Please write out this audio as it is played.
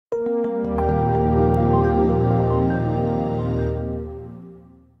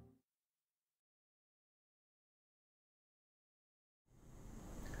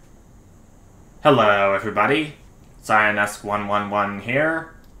Hello everybody, Cyanus111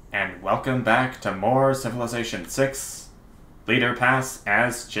 here, and welcome back to more Civilization 6 Leader Pass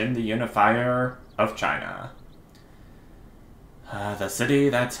as Qin the Unifier of China. The city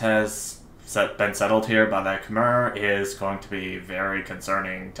that has been settled here by the Khmer is going to be very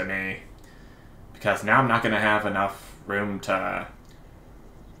concerning to me, because now I'm not going to have enough room to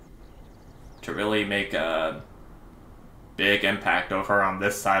really make a big impact over on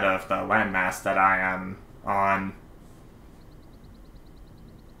this side of the landmass that I am on.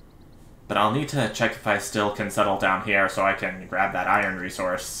 But I'll need to check if I still can settle down here so I can grab that iron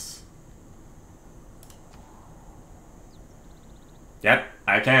resource. Yep,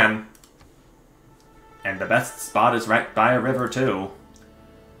 I can. And the best spot is right by a river too.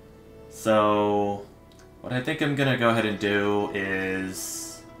 So what I think I'm gonna go ahead and do is...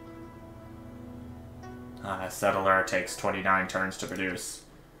 Settler takes 29 turns to produce.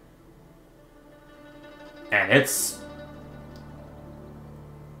 And it's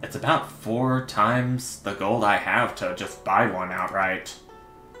about 4 times the gold I have to just buy one outright.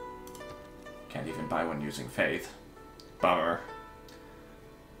 Can't even buy one using faith. Bummer.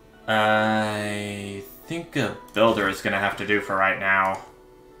 I think a builder is gonna have to do for right now.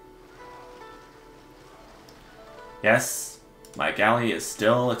 Yes, my galley is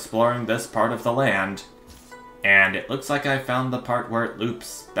still exploring this part of the land. And it looks like I found the part where it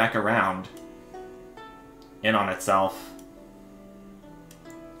loops back around in on itself.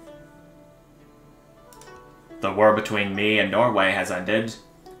 The war between me and Norway has ended,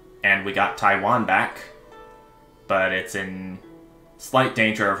 and we got Taiwan back, but it's in slight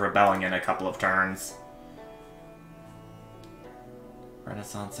danger of rebelling in a couple of turns.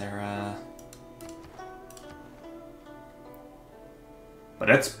 Renaissance era. But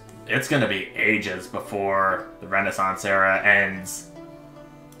it's gonna be ages before the Renaissance era ends.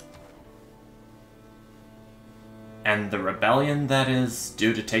 And the rebellion that is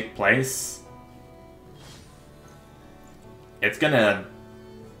due to take place, it's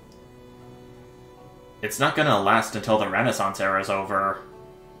not gonna last until the Renaissance era is over.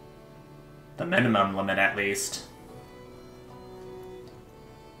 The minimum limit, at least.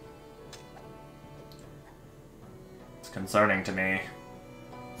 It's concerning to me.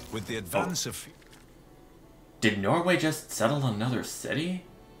 With the advance of... Did Norway just settle another city?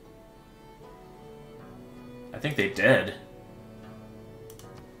 I think they did.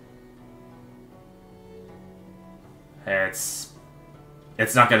 It's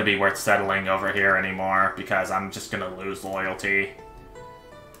not going to be worth settling over here anymore, because I'm just going to lose loyalty.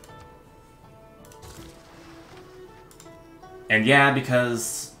 And yeah,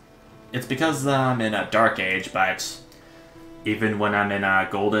 because I'm in a dark age, but even when I'm in a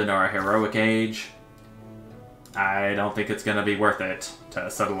golden or a heroic age, I don't think it's going to be worth it to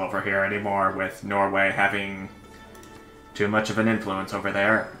settle over here anymore, with Norway having too much of an influence over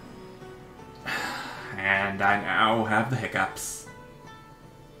there. And I now have the hiccups.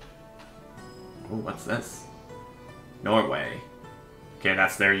 Oh, what's this? Norway. Okay,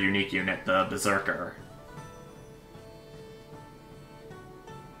 that's their unique unit, the Berserker.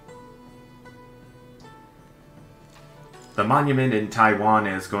 The monument in Taiwan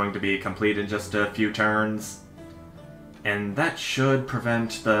is going to be complete in just a few turns, and that should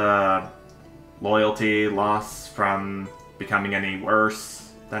prevent the loyalty loss from becoming any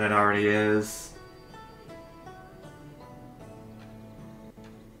worse than it already is.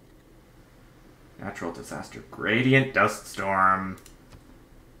 Natural disaster. Gradient dust storm.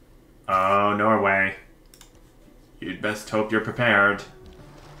 Oh, Norway. You'd best hope you're prepared.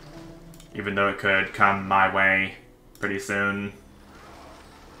 Even though it could come my way pretty soon.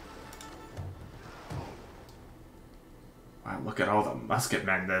 Wow, look at all the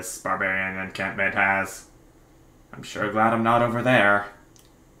musketmen this barbarian encampment has. I'm sure glad I'm not over there.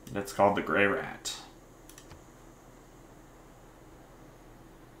 It's called the Grey Rat.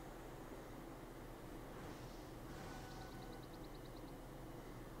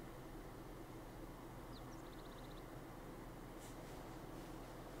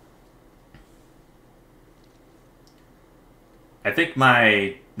 I think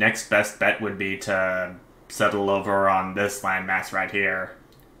my next best bet would be to settle over on this landmass right here,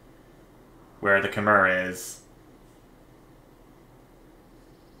 where the Khmer is.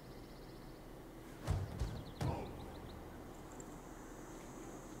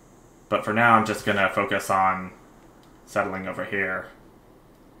 But for now, I'm just gonna focus on settling over here.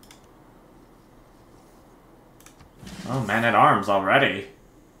 Oh, man-at-arms already.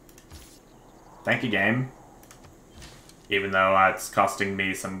 Thank you, game. Even though it's costing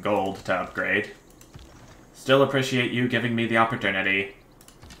me some gold to upgrade. Still appreciate you giving me the opportunity.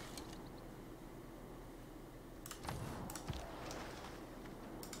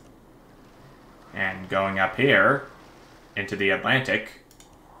 And going up here into the Atlantic.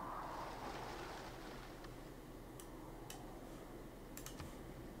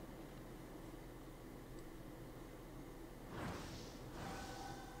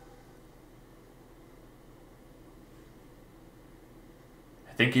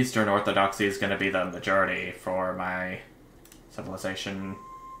 I think Eastern Orthodoxy is going to be the majority for my civilization.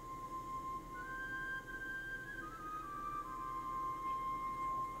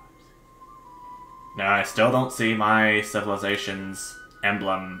 No, I still don't see my civilization's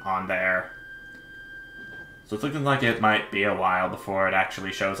emblem on there. So it's looking like it might be a while before it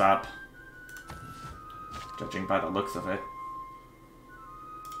actually shows up. Judging by the looks of it.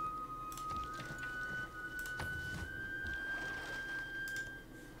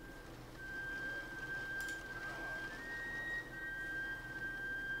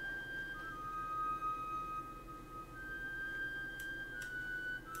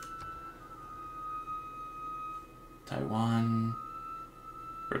 Taiwan.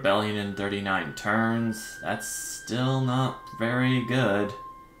 Rebellion in 39 turns. That's still not very good.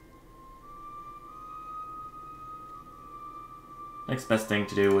 Next best thing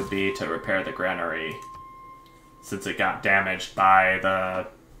to do would be to repair the granary, since it got damaged by the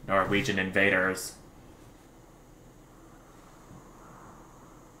Norwegian invaders.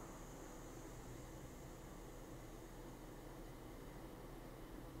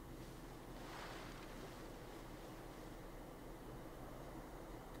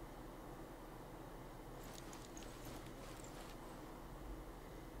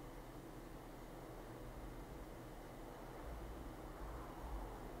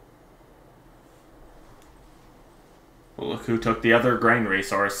 Well, look who took the other grain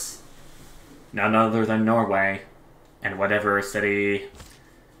resource. None other than Norway. And whatever city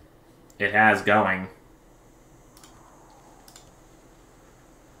it has going.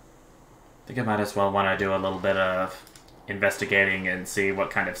 I think I might as well want to do a little bit of investigating and see what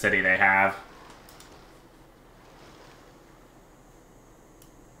kind of city they have.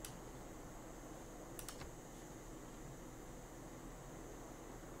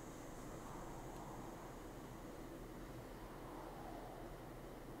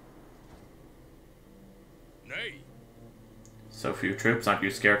 So few troops, aren't you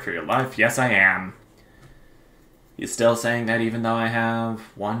scared for your life? Yes, I am. He's still saying that even though I have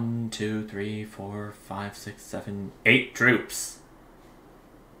 1, 2, 3, 4, 5, 6, 7, 8 troops.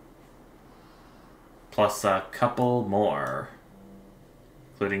 Plus a couple more.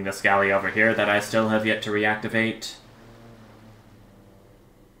 Including this galley over here that I still have yet to reactivate.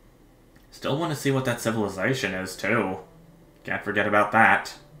 Still want to see what that civilization is, too. Can't forget about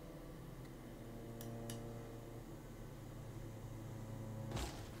that.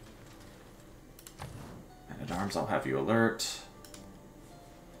 Arms, I'll have you alert.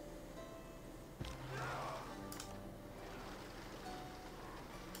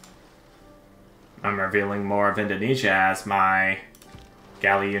 I'm revealing more of Indonesia as my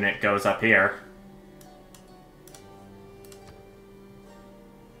galley unit goes up here.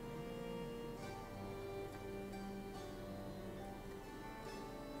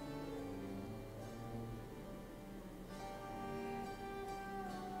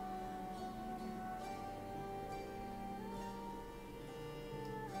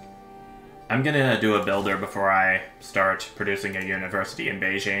 I'm gonna do a builder before I start producing a university in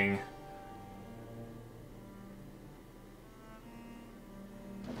Beijing.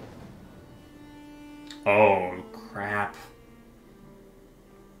 Oh, crap.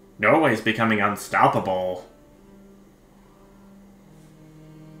 Norway's becoming unstoppable.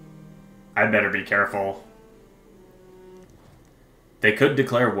 I better be careful. They could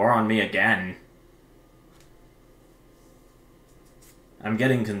declare war on me again. I'm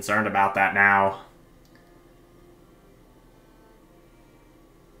getting concerned about that now.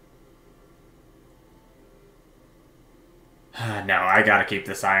 No, I gotta keep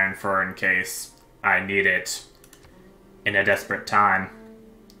this iron for in case I need it in a desperate time.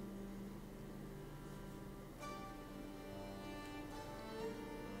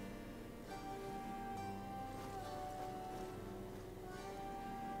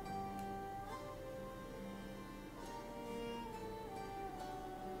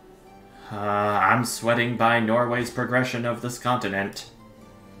 I'm sweating by Norway's progression of this continent.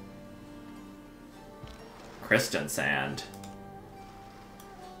 Kristiansand.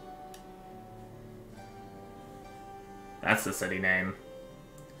 That's the city name.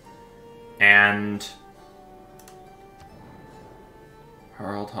 And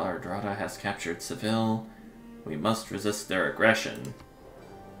Harald Hardrada has captured Seville. We must resist their aggression.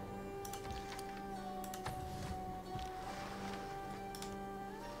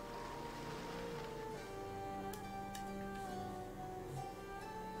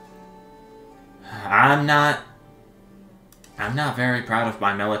 I'm not very proud of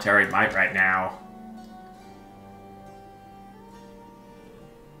my military might right now.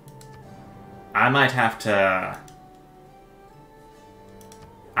 I might have to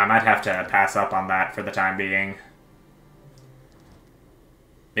pass up on that for the time being.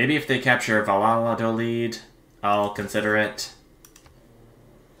 Maybe if they capture Valladolid, I'll consider it.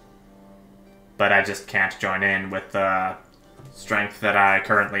 But I just can't join in with the strength that I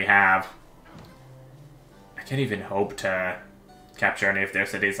currently have. I can't even hope to capture any of their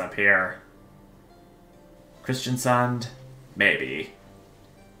cities up here. Kristiansand? Maybe.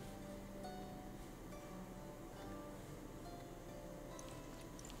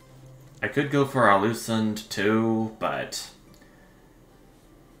 I could go for Alusund too, but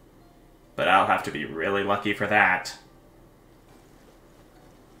I'll have to be really lucky for that.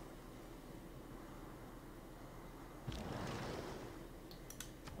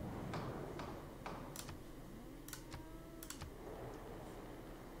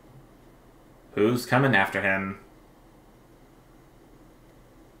 Who's coming after him?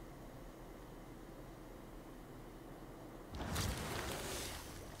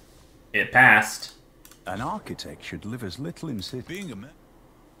 It passed. An architect should live as little in city. Being a man.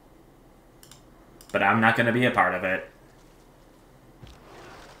 But I'm not going to be a part of it.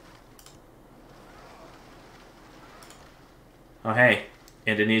 Oh hey,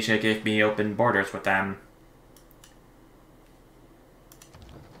 Indonesia gave me open borders with them.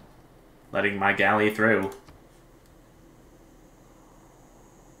 Letting my galley through.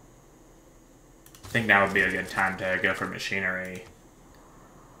 I think now would be a good time to go for machinery.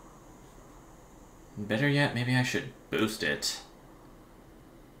 Better yet, maybe I should boost it.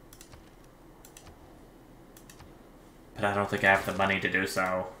 But I don't think I have the money to do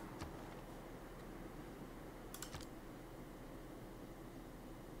so.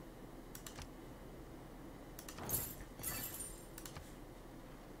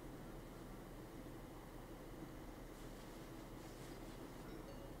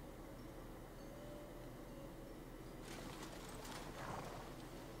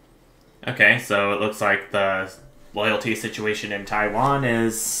 Okay, so it looks like the loyalty situation in Taiwan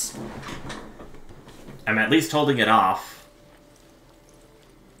is... I'm at least holding it off.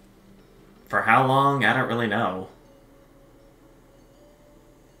 For how long? I don't really know.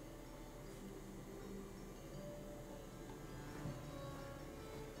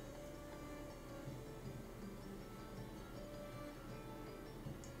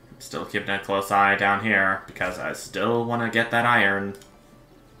 I'm still keeping a close eye down here, because I still want to get that iron.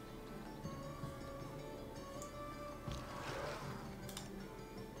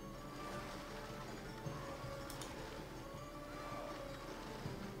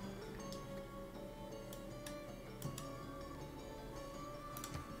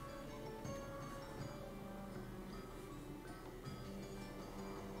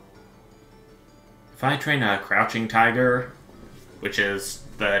 If I train a Crouching Tiger, which is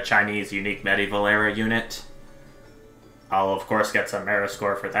the Chinese unique medieval era unit, I'll of course get some merit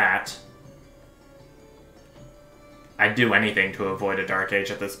score for that. I'd do anything to avoid a Dark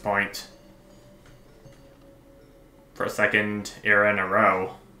Age at this point. For a second era in a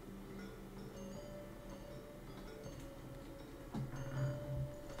row.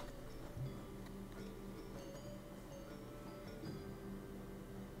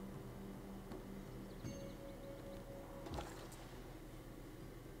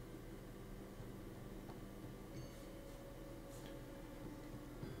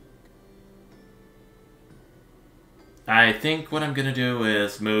 I think what I'm gonna do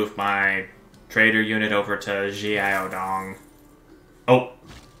is move my trader unit over to Jiaodong. Oh!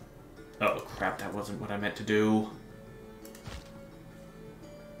 Oh crap, that wasn't what I meant to do.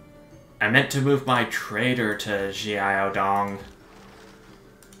 I meant to move my trader to Jiaodong.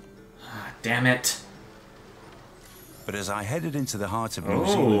 Ah, damn it. But as I headed into the heart of New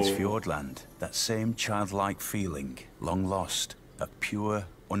Zealand's Fjordland, that same childlike feeling, long lost, of pure,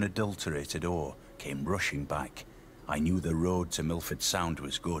 unadulterated awe, came rushing back. I knew the road to Milford Sound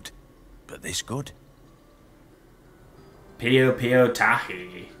was good, but this good? Pio Pio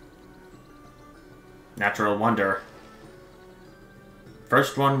Tahi. Natural wonder.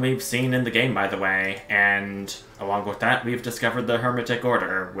 First one we've seen in the game, by the way, and along with that, we've discovered the Hermetic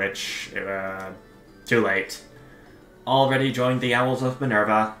Order, which, too late. Already joined the Owls of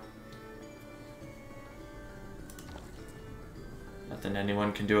Minerva. Nothing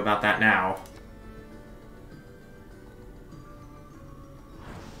anyone can do about that now.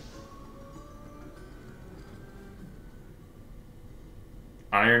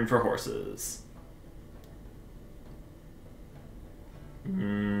 Iron for horses.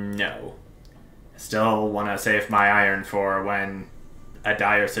 No. Still want to save my iron for when a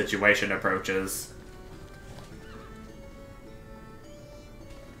dire situation approaches.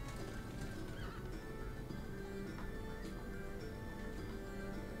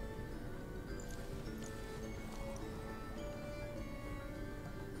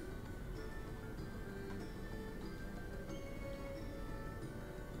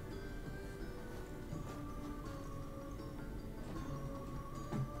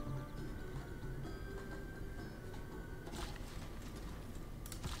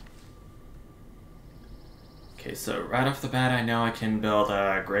 Okay, so right off the bat, I know I can build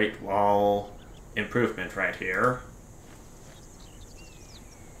a Great Wall improvement right here.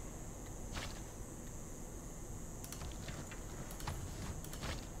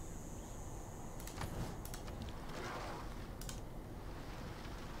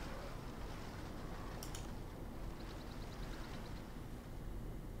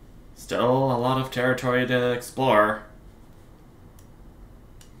 Still a lot of territory to explore.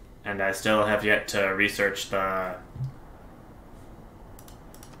 And I still have yet to research the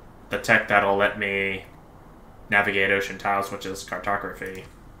tech that'll let me navigate ocean tiles, which is cartography.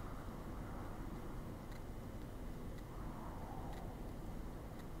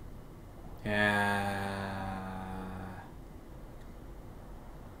 Yeah.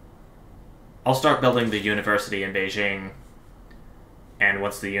 I'll start building the university in Beijing. And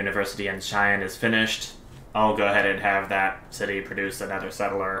once the university in Xi'an is finished, I'll go ahead and have that city produce another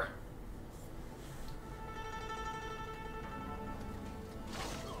settler.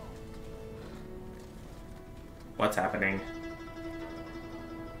 What's happening?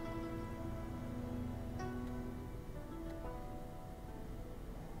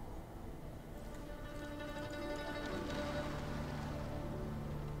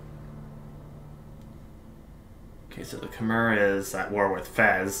 Okay, so the Khmer is at war with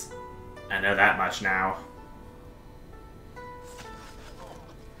Fez. I know that much now.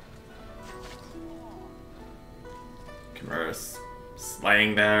 Khmer is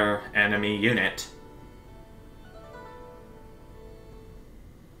slaying their enemy unit.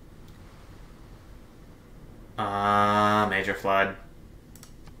 Major flood.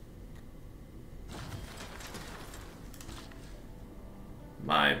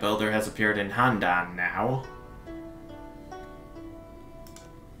 My builder has appeared in Handan now.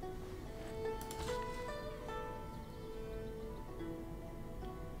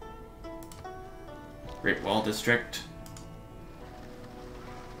 Great Wall District.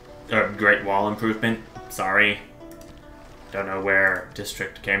 Great Wall Improvement. Sorry. Don't know where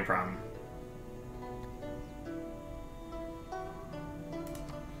district came from.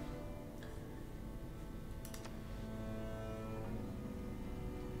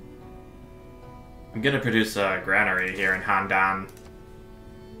 I'm gonna produce a granary here in Handan.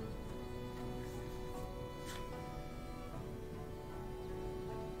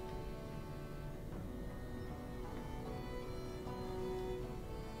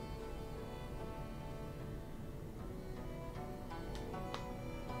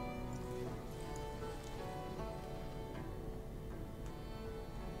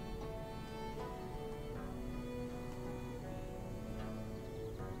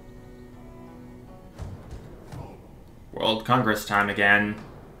 World Congress time again.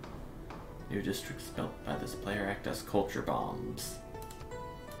 New districts built by this player act as culture bombs.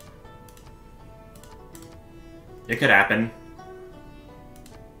 It could happen.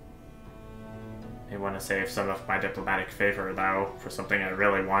 I want to save some of my diplomatic favor, though, for something I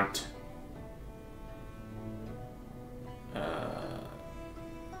really want.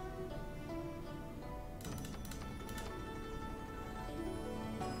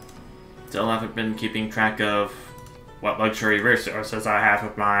 Still haven't been keeping track of what luxury resources I have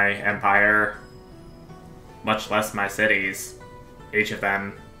of my empire, much less my cities, each of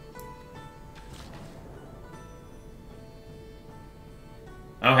them.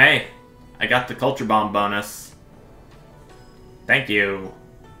 Oh hey, I got the culture bomb bonus. Thank you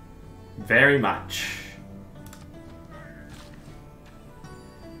very much.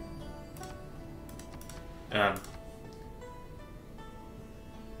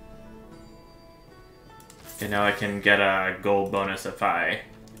 You know, I can get a gold bonus if I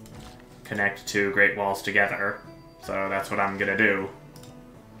connect two Great Walls together. So that's what I'm gonna do.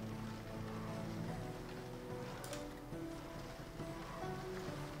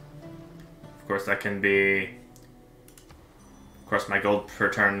 Of course, that can be... Of course, my gold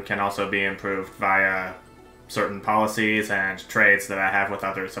per turn can also be improved via certain policies and trades that I have with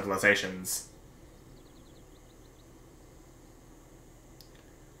other civilizations.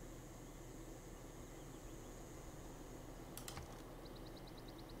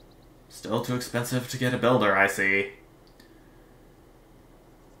 Still too expensive to get a builder, I see.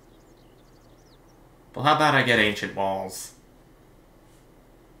 Well, how about I get ancient walls?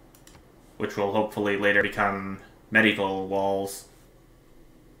 Which will hopefully later become medieval walls.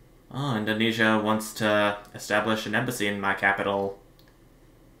 Oh, Indonesia wants to establish an embassy in my capital.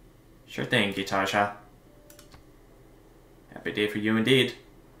 Sure thing, Gitasha. Happy day for you indeed.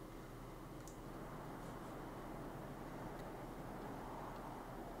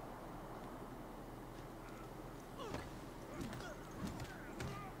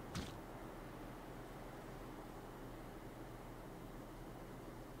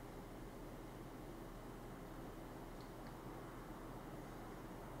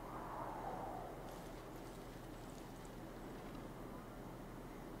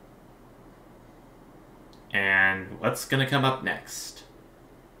 And what's gonna come up next?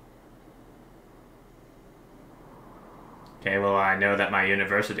 Okay, well, I know that my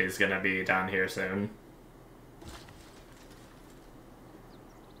university is gonna be down here soon.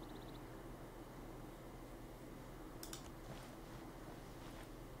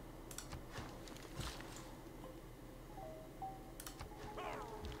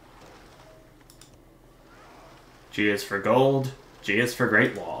 G is for gold, G is for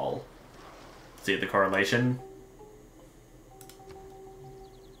Great Wall. See the correlation?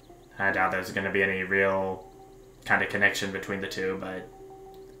 I doubt there's going to be any real kind of connection between the two, but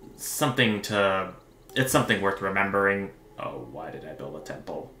it's something worth remembering. Oh, why did I build a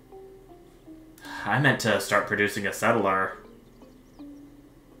temple? I meant to start producing a settler.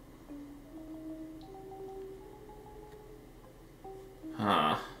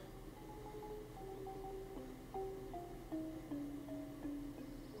 Huh.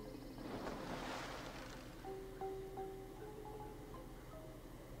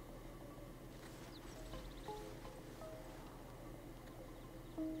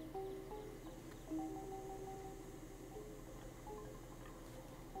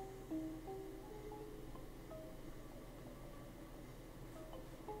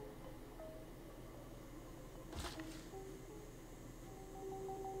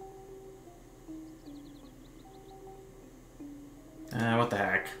 What the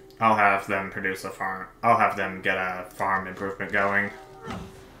heck. I'll have them produce a farm. I'll have them get a farm improvement going.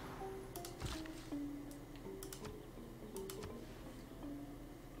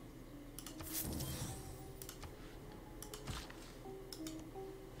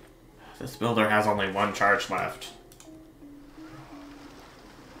 This builder has only one charge left.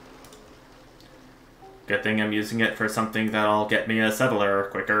 Good thing I'm using it for something that'll get me a settler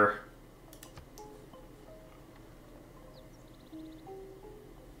quicker.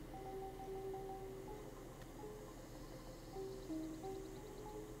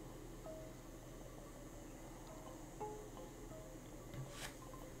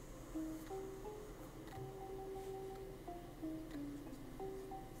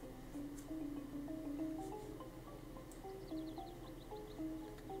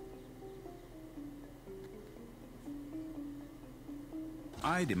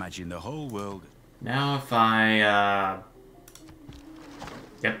 I'd imagine the whole world... Now if I,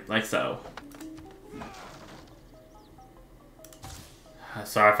 Yep, like so.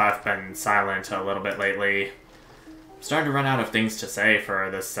 Sorry if I've been silent a little bit lately. I'm starting to run out of things to say for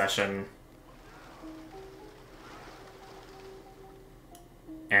this session.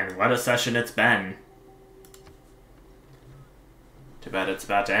 And what a session it's been. Too bad it's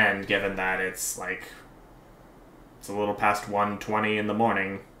about to end, given that it's like... It's a little past 1:20 in the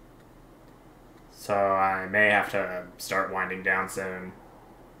morning. So I may have to start winding down soon.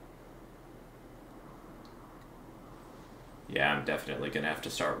 Yeah, I'm definitely gonna have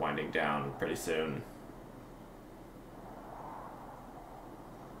to start winding down pretty soon.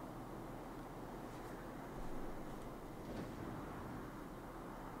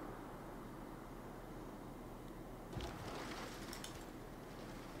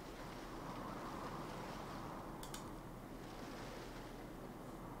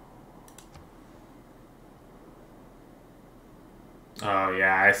 Oh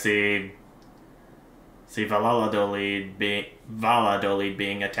yeah, I see Valladolid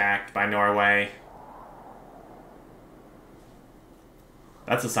being attacked by Norway.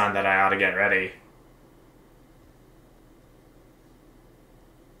 That's a sign that I ought to get ready.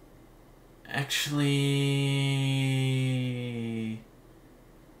 Actually,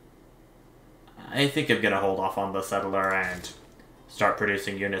 I think I'm gonna hold off on the settler and start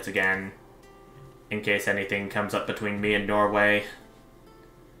producing units again, in case anything comes up between me and Norway.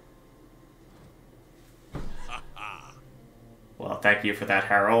 Well, thank you for that,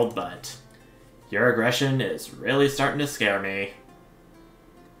 Harold, but your aggression is really starting to scare me.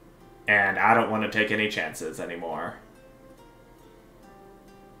 And I don't want to take any chances anymore.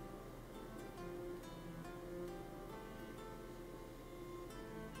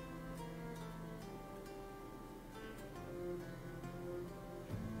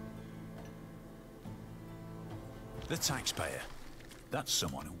 The taxpayer. That's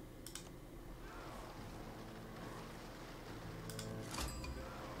someone who...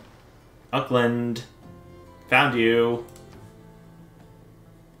 Auckland. Found you.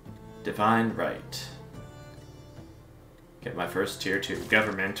 Divine right. Get my first tier 2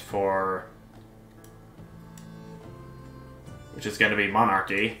 government for... which is going to be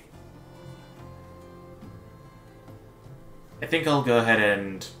monarchy. I think I'll go ahead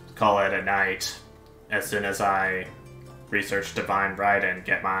and call it a night as soon as I research divine right and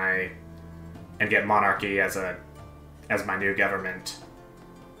get monarchy as my new government.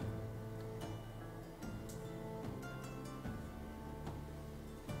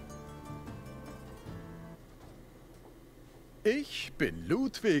 Ich bin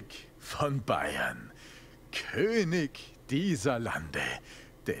Ludwig von Bayern, König dieser Lande.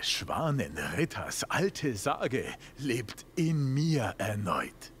 Des Schwanenritters alte Sage lebt in mir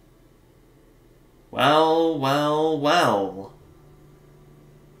erneut. Well, well, well.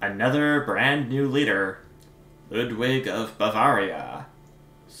 Another brand new leader. Ludwig of Bavaria.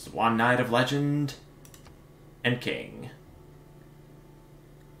 Swan Knight of Legend. And King.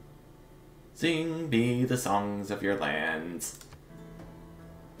 Sing me the songs of your lands.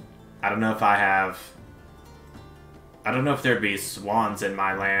 I don't know if there'd be swans in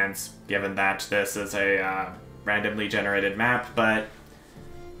my lands, given that this is a randomly generated map, but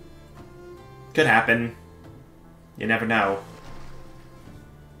could happen. You never know.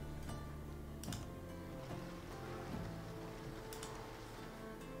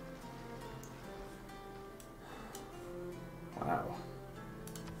 Wow.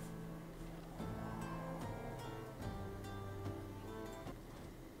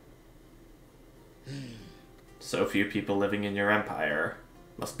 So few people living in your empire.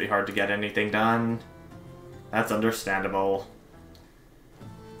 Must be hard to get anything done. That's understandable.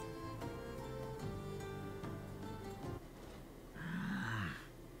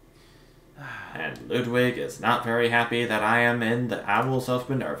 And Ludwig is not very happy that I am in the Owls of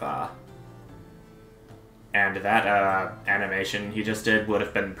Minerva. And that animation he just did would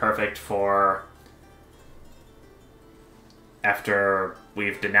have been perfect for after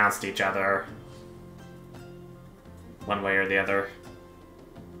we've denounced each other. One way or the other.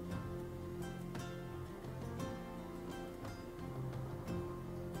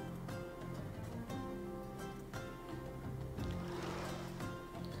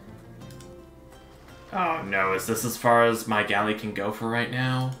 Oh no, is this as far as my galley can go for right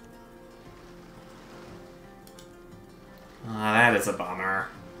now? That is a bummer.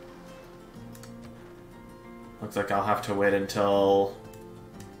 Looks like I'll have to wait until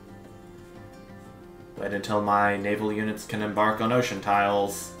my naval units can embark on ocean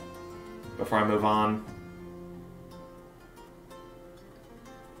tiles before I move on.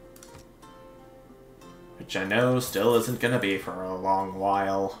 Which I know still isn't gonna be for a long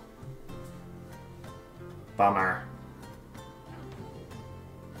while. Bummer.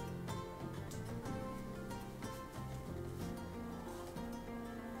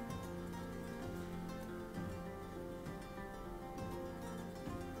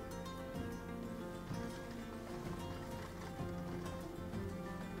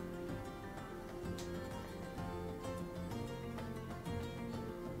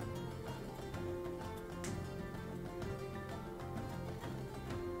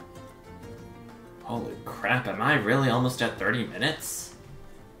 Holy crap, am I really almost at 30 minutes?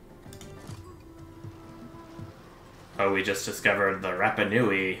 Oh, we just discovered the Rapa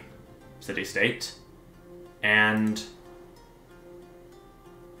Nui city-state. And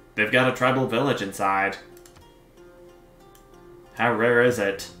they've got a tribal village inside. How rare is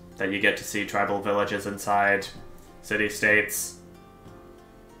it that you get to see tribal villages inside city-states?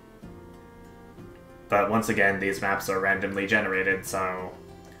 But once again, these maps are randomly generated, so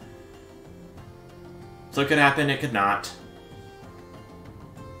it could happen, it could not.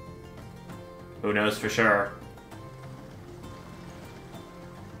 Who knows for sure?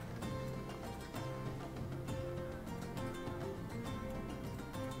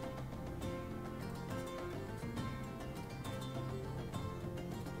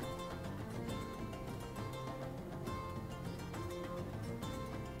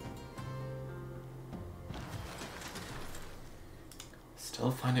 Still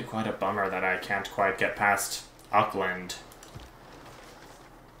find it quite a bummer that I can't quite get past Auckland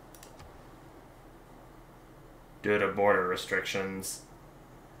due to border restrictions.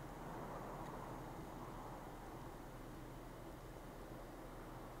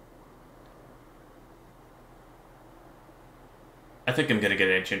 I think I'm gonna get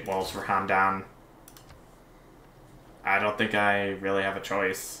Ancient Walls for Hamdan. I don't think I really have a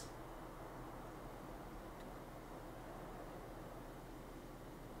choice.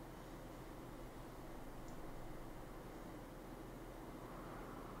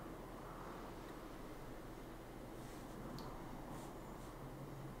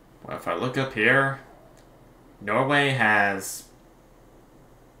 Well, if I look up here, Norway has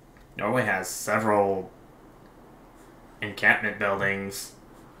several encampment buildings.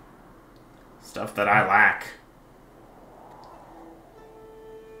 Stuff that I lack.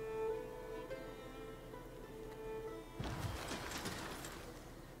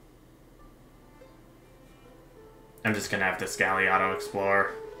 I'm just gonna have to Scally auto-explore.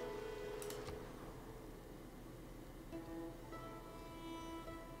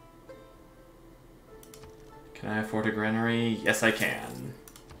 Can I afford a granary? Yes, I can.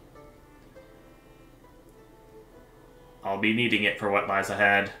 I'll be needing it for what lies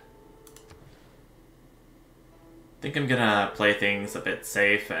ahead. I think I'm gonna play things a bit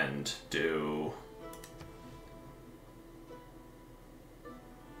safe and do...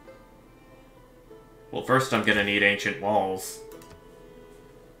 Well, first I'm gonna need Ancient Walls.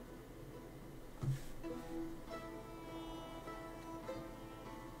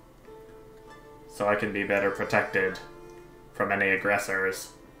 So I can be better protected from any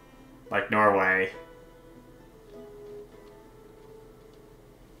aggressors, like Norway.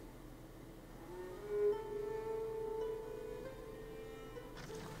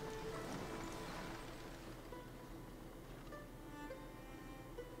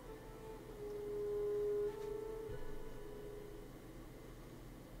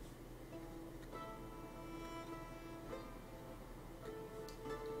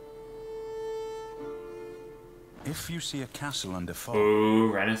 If you see a castle under fire...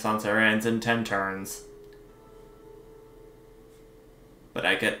 Ooh, Renaissance era ends in 10 turns. But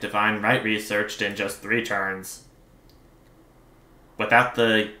I get Divine Right researched in just 3 turns. Without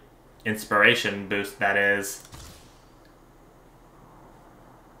the inspiration boost, that is.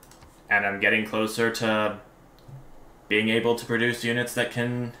 And I'm getting closer to being able to produce units that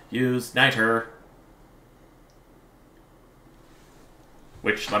can use Niter.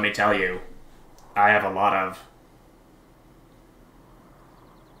 Which, let me tell you, I have a lot of.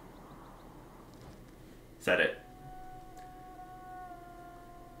 Said it.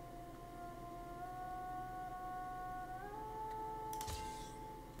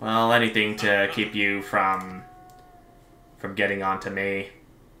 Well, anything to keep you from getting onto me.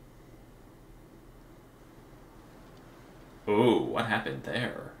 Ooh, what happened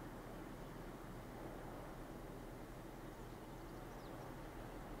there?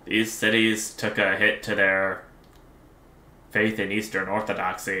 These cities took a hit to their faith in Eastern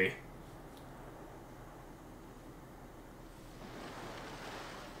Orthodoxy.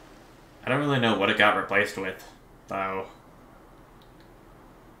 I don't really know what it got replaced with, though.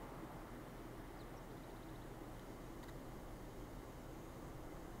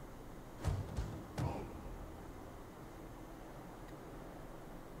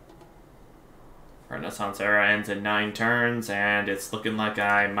 Renaissance era ends in 9 turns, and it's looking like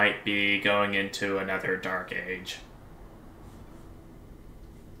I might be going into another Dark Age.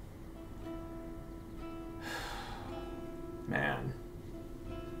 Man.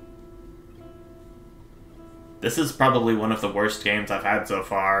 This is probably one of the worst games I've had so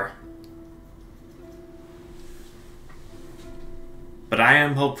far. But I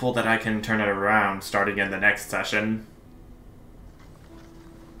am hopeful that I can turn it around starting in the next session.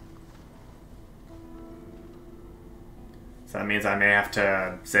 So that means I may have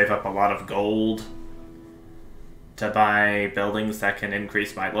to save up a lot of gold to buy buildings that can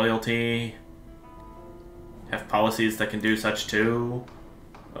increase my loyalty. Have policies that can do such too.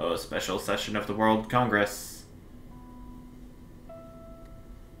 Oh, special session of the World Congress.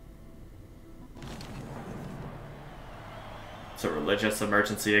 It's a religious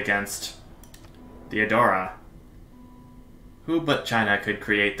emergency against Theodora. Who but China could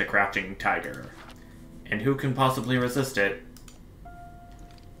create the Crouching Tiger? And who can possibly resist it?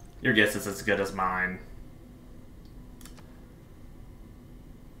 Your guess is as good as mine.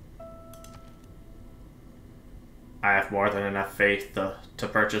 I have more than enough faith to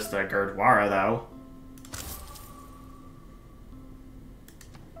purchase the Gurdwara, though.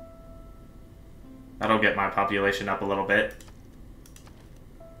 That'll get my population up a little bit.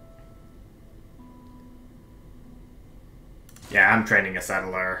 Yeah, I'm training a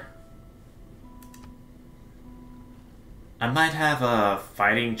settler. I might have a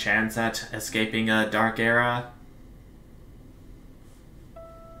fighting chance at escaping a dark era.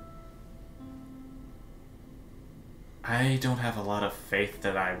 I don't have a lot of faith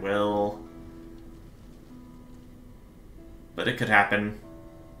that I will. But it could happen.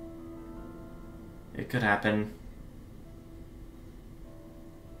 It could happen.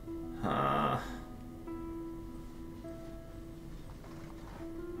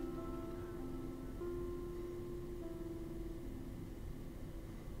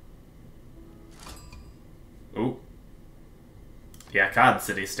 Ooh. The Akkad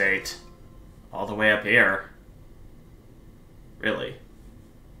city-state. All the way up here. Really?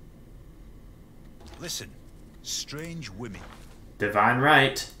 Listen, strange women. Divine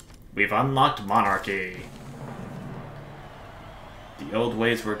right. We've unlocked monarchy. The old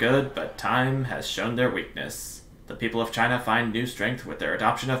ways were good, but time has shown their weakness. The people of China find new strength with their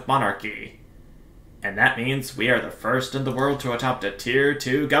adoption of monarchy. And that means we are the first in the world to adopt a Tier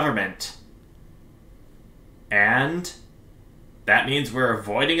 2 government. And that means we're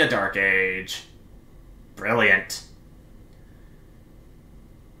avoiding a Dark Age. Brilliant.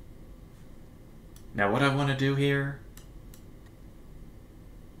 Now what I want to do here?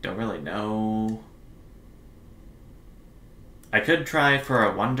 Don't really know. I could try for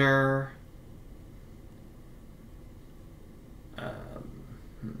a wonder.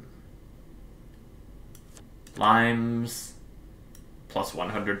 Limes. Plus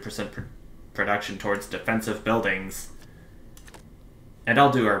 100% production towards defensive buildings. And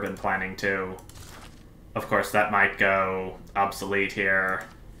I'll do urban planning too. Of course, that might go obsolete here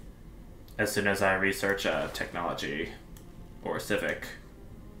as soon as I research technology or civic.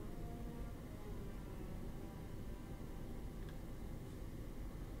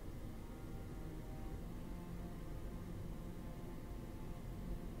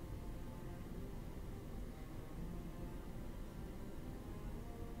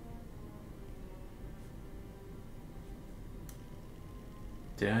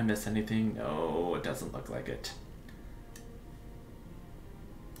 Did I miss anything? No, it doesn't look like it.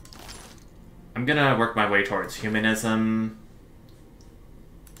 I'm gonna work my way towards humanism.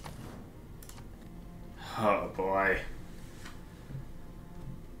 Oh boy.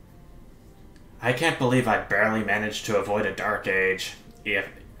 I can't believe I barely managed to avoid a Dark Age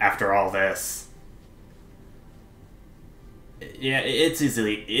after all this. Yeah, it's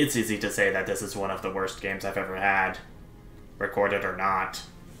easy to say that this is one of the worst games I've ever had, recorded or not.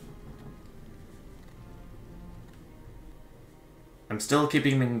 I'm still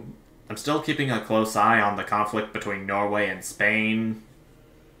keeping a close eye on the conflict between Norway and Spain.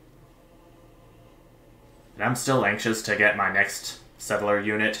 And I'm still anxious to get my next settler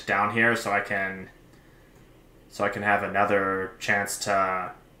unit down here so I can have another chance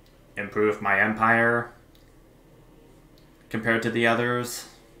to improve my empire compared to the others.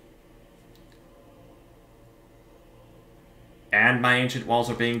 And my ancient walls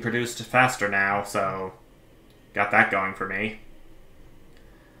are being produced faster now, so got that going for me.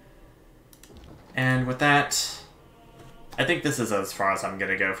 And with that, I think this is as far as I'm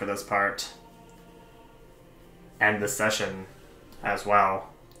gonna go for this part. And this session as well.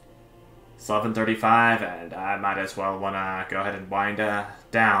 It's 11:35, and I might as well wanna go ahead and wind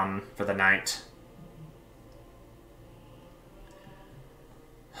down for the night.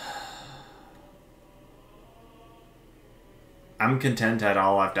 I'm content at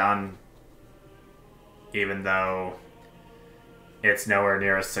all I've done, even though it's nowhere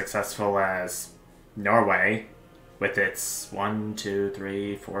near as successful as Norway, with its 1, 2,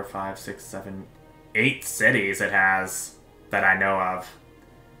 3, 4, 5, 6, 7, 8 cities it has that I know of.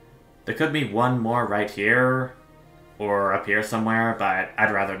 There could be one more right here, or up here somewhere, but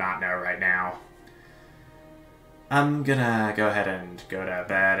I'd rather not know right now. I'm gonna go ahead and go to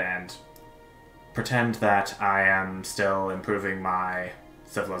bed and pretend that I am still improving my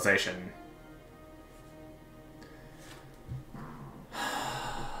civilization.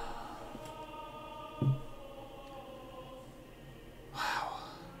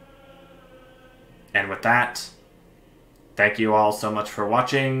 And with that, thank you all so much for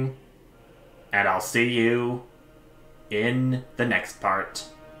watching, and I'll see you in the next part.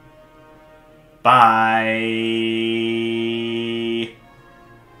 Bye!